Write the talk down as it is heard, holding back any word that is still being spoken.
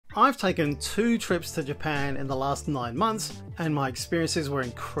I've taken 2 trips to Japan in the last 9 months and my experiences were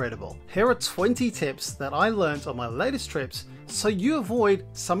incredible. Here are 20 tips that I learned on my latest trips so you avoid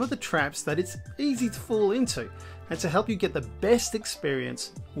some of the traps that it's easy to fall into, and to help you get the best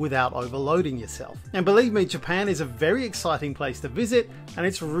experience without overloading yourself. And believe me, Japan is a very exciting place to visit and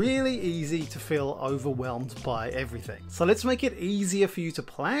it's really easy to feel overwhelmed by everything. So let's make it easier for you to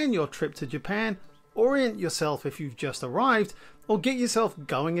plan your trip to Japan, orient yourself if you've just arrived, or get yourself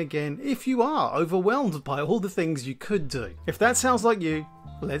going again if you are overwhelmed by all the things you could do. If that sounds like you,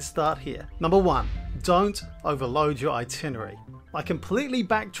 let's start here. Number 1, don't overload your itinerary. I completely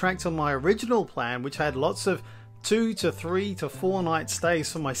backtracked on my original plan, which had lots of 2 to 3 to 4 night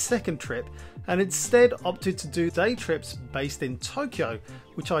stays for my second trip, and instead opted to do day trips based in Tokyo,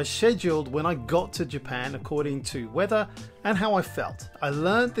 which I scheduled when I got to Japan according to weather and how I felt. I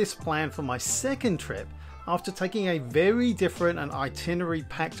learned this plan for my second trip after taking a very different and itinerary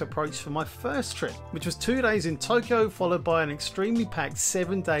packed approach for my first trip, which was 2 days in Tokyo followed by an extremely packed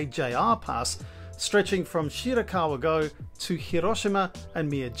 7-day JR pass stretching from Shirakawa-go to Hiroshima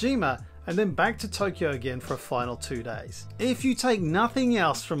and Miyajima, and then back to Tokyo again for a final 2 days. If you take nothing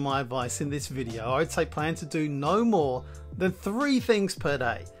else from my advice in this video, I'd say plan to do no more than 3 things per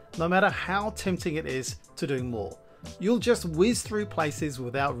day, no matter how tempting it is to do more. You'll just whiz through places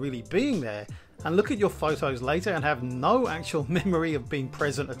without really being there and look at your photos later and have no actual memory of being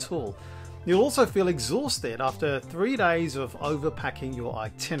present at all. You'll also feel exhausted after 3 days of overpacking your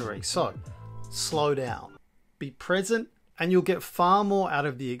itinerary. So slow down, be present, and you'll get far more out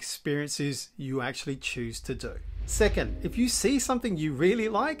of the experiences you actually choose to do. Second, if you see something you really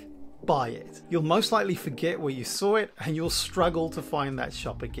like, buy it. You'll most likely forget where you saw it and you'll struggle to find that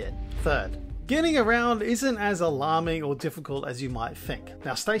shop again. Third, getting around isn't as alarming or difficult as you might think.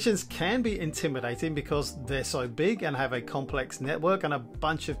 Now, stations can be intimidating because they're so big and have a complex network and a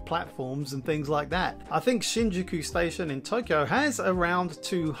bunch of platforms and things like that. I think Shinjuku Station in Tokyo has around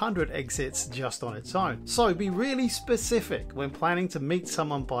 200 exits just on its own, so be really specific when planning to meet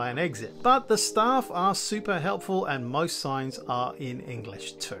someone by an exit. But the staff are super helpful and most signs are in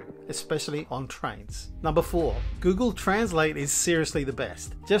English too, especially on trains. Number 4, Google Translate is seriously the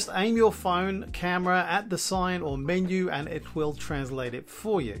best. Just aim your phone camera at the sign or menu and it will translate it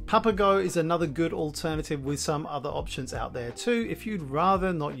for you. Papago is another good alternative with some other options out there too if you'd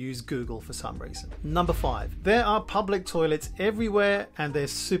rather not use Google for some reason. Number 5, there are public toilets everywhere and they're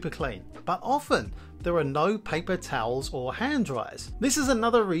super clean, but often there are no paper towels or hand dryers. This is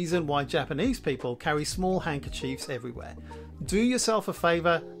another reason why Japanese people carry small handkerchiefs everywhere. Do yourself a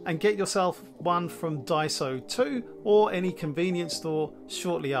favor and get yourself one from Daiso 2 or any convenience store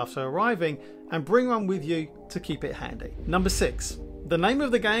shortly after arriving and bring one with you to keep it handy. Number 6, the name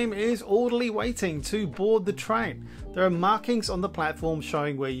of the game is orderly waiting to board the train. There are markings on the platform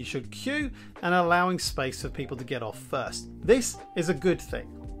showing where you should queue and allowing space for people to get off first. This is a good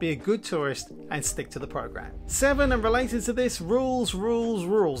thing. Be a good tourist and stick to the program. 7, and related to this,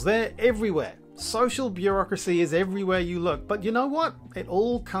 rules. They're everywhere. Social bureaucracy is everywhere you look, but you know what? It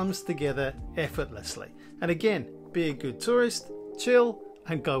all comes together effortlessly. And again, be a good tourist, chill,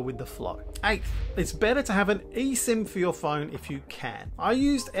 and go with the flow. 8, it's better to have an eSIM for your phone if you can. I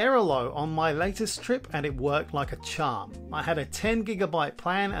used Airalo on my latest trip and it worked like a charm. I had a 10 gigabyte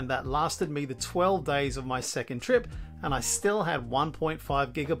plan and that lasted me the 12 days of my second trip, and I still had 1.5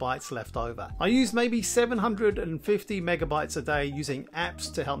 gigabytes left over. I used maybe 750 megabytes a day using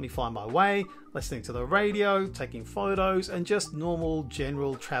apps to help me find my way, listening to the radio, taking photos, and just normal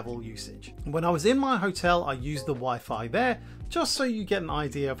general travel usage. When I was in my hotel, I used the Wi-Fi there, just so you get an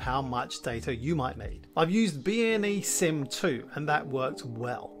idea of how much data you might need. I've used BNE SIM too, and that worked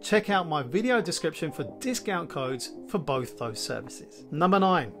well. Check out my video description for discount codes for both those services. Number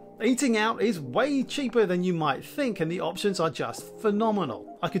 9. Eating out is way cheaper than you might think and the options are just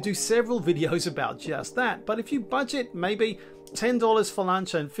phenomenal. I could do several videos about just that, but if you budget maybe $10 for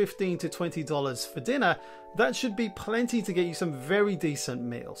lunch and $15 to $20 for dinner, that should be plenty to get you some very decent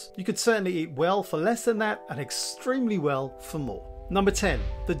meals. You could certainly eat well for less than that and extremely well for more. Number 10,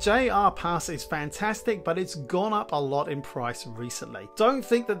 the JR Pass is fantastic, but it's gone up a lot in price recently. Don't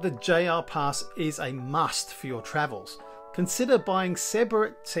think that the JR Pass is a must for your travels. Consider buying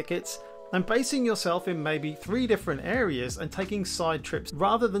separate tickets and basing yourself in maybe 3 different areas and taking side trips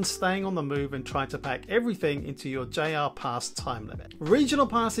rather than staying on the move and trying to pack everything into your JR Pass time limit. Regional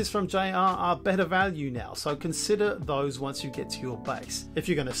passes from JR are better value now, so consider those once you get to your base, if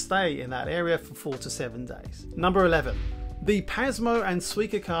you're going to stay in that area for 4 to 7 days. Number 11. The Pasmo and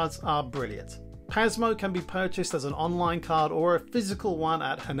Suica cards are brilliant. Pasmo can be purchased as an online card or a physical one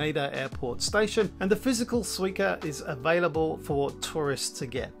at Haneda Airport Station, and the physical Suica is available for tourists to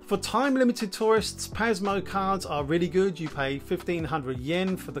get. For time-limited tourists, Pasmo cards are really good. You pay 1500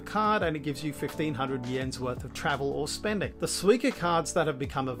 yen for the card and it gives you 1500 yen's worth of travel or spending. The Suica cards that have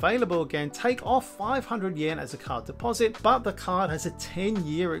become available again take off 500 yen as a card deposit, but the card has a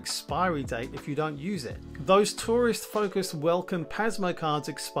 10-year expiry date if you don't use it. Those tourist-focused welcome Pasmo cards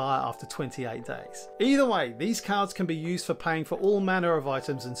expire after 28 days. Either way, these cards can be used for paying for all manner of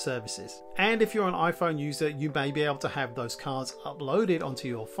items and services. And if you're an iPhone user, you may be able to have those cards uploaded onto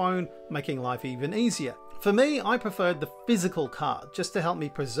your phone, making life even easier. For me, I preferred the physical card just to help me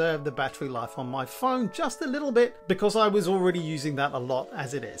preserve the battery life on my phone just a little bit, because I was already using that a lot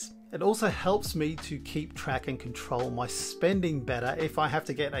as it is. It also helps me to keep track and control my spending better if I have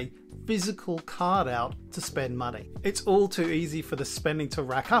to get a physical card out to spend money. It's all too easy for the spending to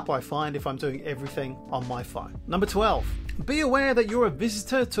rack up, I find, if I'm doing everything on my phone. Number 12. Be aware that you're a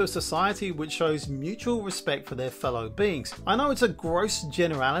visitor to a society which shows mutual respect for their fellow beings. I know it's a gross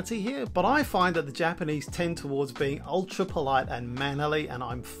generality here, but I find that the Japanese tend towards being ultra polite and mannerly, and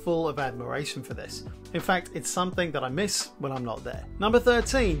I'm full of admiration for this. In fact, it's something that I miss when I'm not there. Number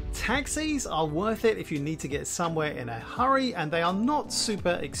 13. Taxis are worth it if you need to get somewhere in a hurry, and they are not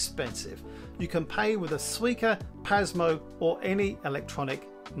super expensive. You can pay with a Suica, Pasmo, or any electronic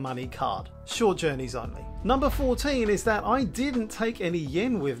money card. Short journeys only. Number 14 is that I didn't take any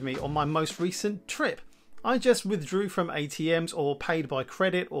yen with me on my most recent trip. I just withdrew from ATMs or paid by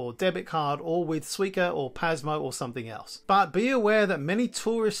credit or debit card or with Suica or Pasmo or something else. But be aware that many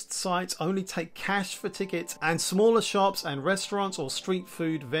tourist sites only take cash for tickets, and smaller shops and restaurants or street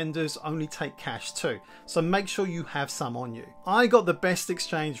food vendors only take cash too. So make sure you have some on you. I got the best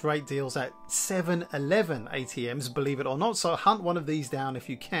exchange rate deals at 7-Eleven ATMs, believe it or not, so hunt one of these down if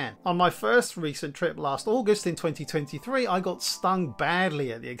you can. On my first recent trip last August in 2023, I got stung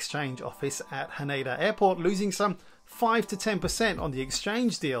badly at the exchange office at Haneda Airport, losing some 5 to 10% on the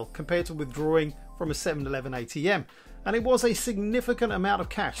exchange deal compared to withdrawing from a 7-Eleven ATM. And it was a significant amount of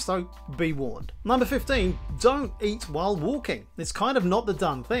cash, so be warned. Number 15, don't eat while walking. It's kind of not the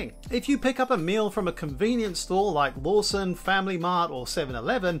done thing. If you pick up a meal from a convenience store like Lawson, Family Mart or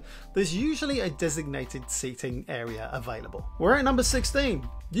 7-Eleven, there's usually a designated seating area available. We're at number 16.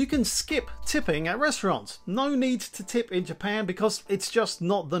 You can skip tipping at restaurants. No need to tip in Japan because it's just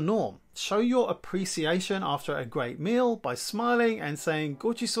not the norm. Show your appreciation after a great meal by smiling and saying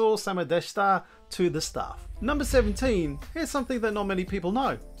 "Gochiso sama deshita" to the staff. Number 17, here's something that not many people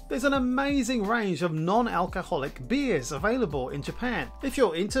know. There's an amazing range of non-alcoholic beers available in Japan. If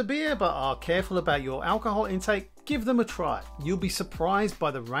you're into beer but are careful about your alcohol intake, give them a try. You'll be surprised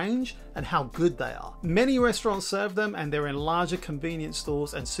by the range and how good they are. Many restaurants serve them, and they're in larger convenience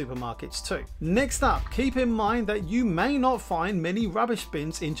stores and supermarkets too. Next up, keep in mind that you may not find many rubbish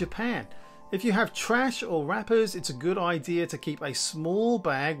bins in Japan. If you have trash or wrappers, it's a good idea to keep a small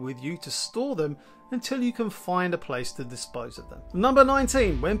bag with you to store them until you can find a place to dispose of them. Number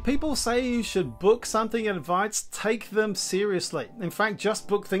 19, when people say you should book something in advance, take them seriously. In fact, just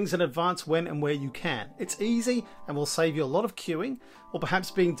book things in advance when and where you can. It's easy and will save you a lot of queuing or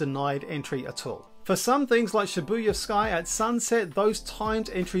perhaps being denied entry at all. For some things like Shibuya Sky at sunset, those timed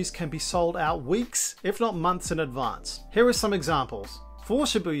entries can be sold out weeks, if not months in advance. Here are some examples. For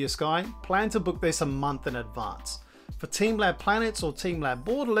Shibuya Sky, plan to book this a month in advance. For TeamLab Planets or TeamLab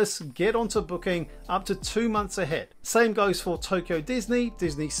Borderless, get onto booking up to 2 months ahead. Same goes for Tokyo Disney,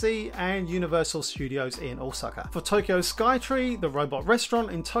 Disney Sea and Universal Studios in Osaka. For Tokyo Skytree, the robot restaurant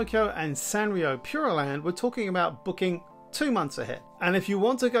in Tokyo and Sanrio Pureland, we're talking about booking 2 months ahead. And if you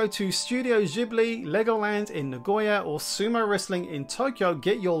want to go to Studio Ghibli, Legoland in Nagoya or Sumo Wrestling in Tokyo,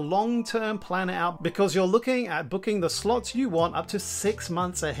 get your long-term planner out because you're looking at booking the slots you want up to 6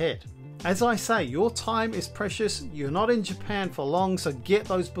 months ahead. As I say, your time is precious. You're not in Japan for long, so get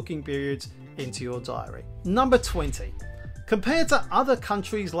those booking periods into your diary. Number 20. Compared to other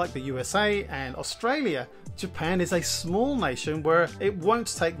countries like the USA and Australia, Japan is a small nation where it won't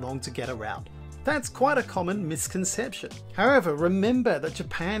take long to get around. That's quite a common misconception. However, remember that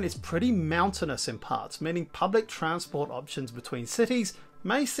Japan is pretty mountainous in parts, meaning public transport options between cities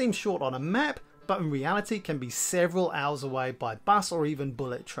may seem short on a map, but in reality can be several hours away by bus or even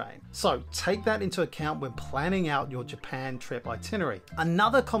bullet train. So take that into account when planning out your Japan trip itinerary.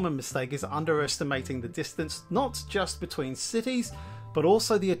 Another common mistake is underestimating the distance, not just between cities, but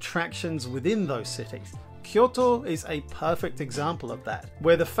also the attractions within those cities. Kyoto is a perfect example of that,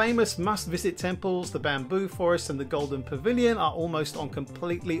 where the famous must-visit temples, the bamboo forest and the Golden Pavilion are almost on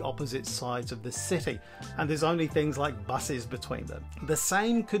completely opposite sides of the city, and there's only things like buses between them. The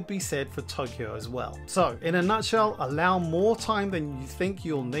same could be said for Tokyo as well. So, in a nutshell, allow more time than you think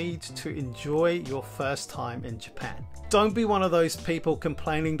you'll need to enjoy your first time in Japan. Don't be one of those people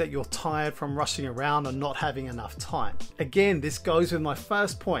complaining that you're tired from rushing around and not having enough time. Again, this goes with my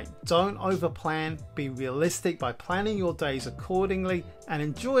first point. Don't overplan, be realistic by planning your days accordingly and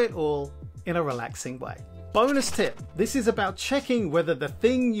enjoy it all in a relaxing way. Bonus tip, this is about checking whether the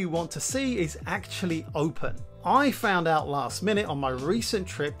thing you want to see is actually open. I found out last minute on my recent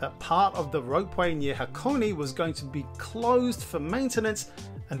trip that part of the ropeway near Hakone was going to be closed for maintenance,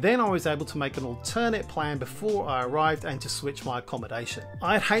 and then I was able to make an alternate plan before I arrived and to switch my accommodation.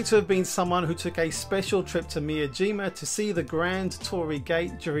 I'd hate to have been someone who took a special trip to Miyajima to see the Grand Torii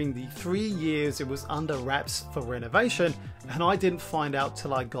Gate during the 3 years it was under wraps for renovation, and I didn't find out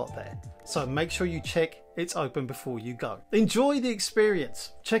till I got there. So make sure you check it's open before you go. Enjoy the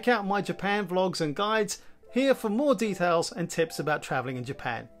experience. Check out my Japan vlogs and guides here for more details and tips about traveling in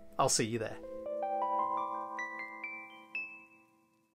Japan. I'll see you there.